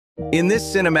In this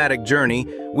cinematic journey,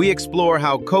 we explore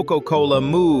how Coca-Cola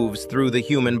moves through the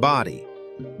human body.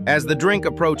 As the drink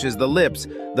approaches the lips,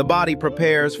 the body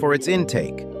prepares for its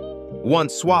intake.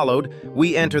 Once swallowed,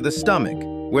 we enter the stomach,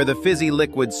 where the fizzy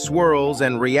liquid swirls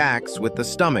and reacts with the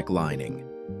stomach lining.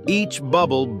 Each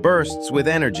bubble bursts with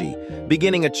energy,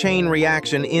 beginning a chain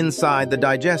reaction inside the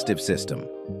digestive system.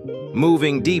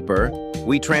 Moving deeper,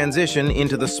 we transition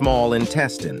into the small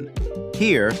intestine.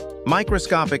 Here,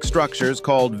 microscopic structures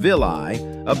called villi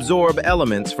absorb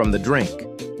elements from the drink.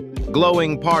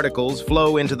 Glowing particles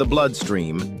flow into the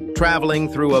bloodstream, traveling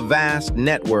through a vast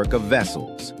network of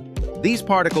vessels. These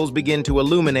particles begin to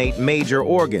illuminate major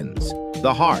organs,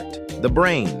 the heart, the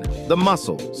brain, the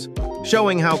muscles,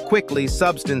 showing how quickly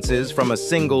substances from a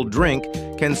single drink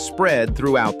can spread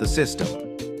throughout the system.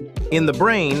 In the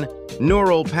brain,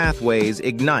 neural pathways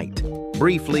ignite,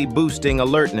 briefly boosting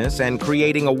alertness and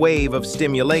creating a wave of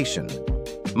stimulation.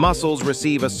 Muscles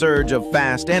receive a surge of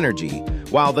fast energy,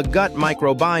 while the gut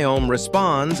microbiome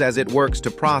responds as it works to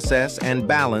process and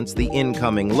balance the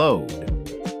incoming load.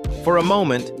 For a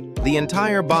moment, the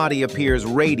entire body appears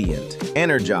radiant,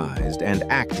 energized, and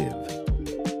active.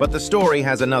 But the story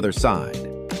has another side.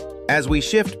 As we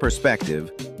shift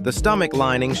perspective, the stomach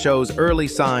lining shows early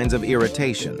signs of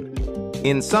irritation.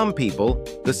 In some people,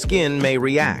 the skin may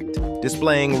react,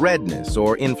 displaying redness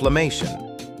or inflammation.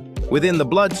 Within the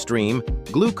bloodstream,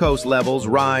 glucose levels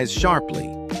rise sharply,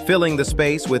 filling the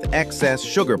space with excess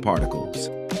sugar particles.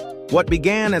 What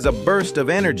began as a burst of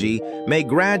energy may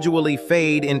gradually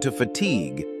fade into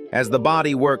fatigue as the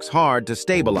body works hard to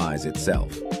stabilize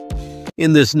itself.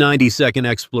 In this 90-second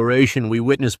exploration, we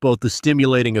witness both the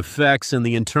stimulating effects and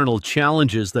the internal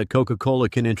challenges that Coca-Cola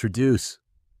can introduce.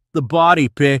 The body,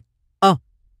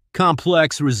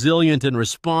 complex, resilient, and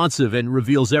responsive, and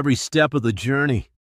reveals every step of the journey.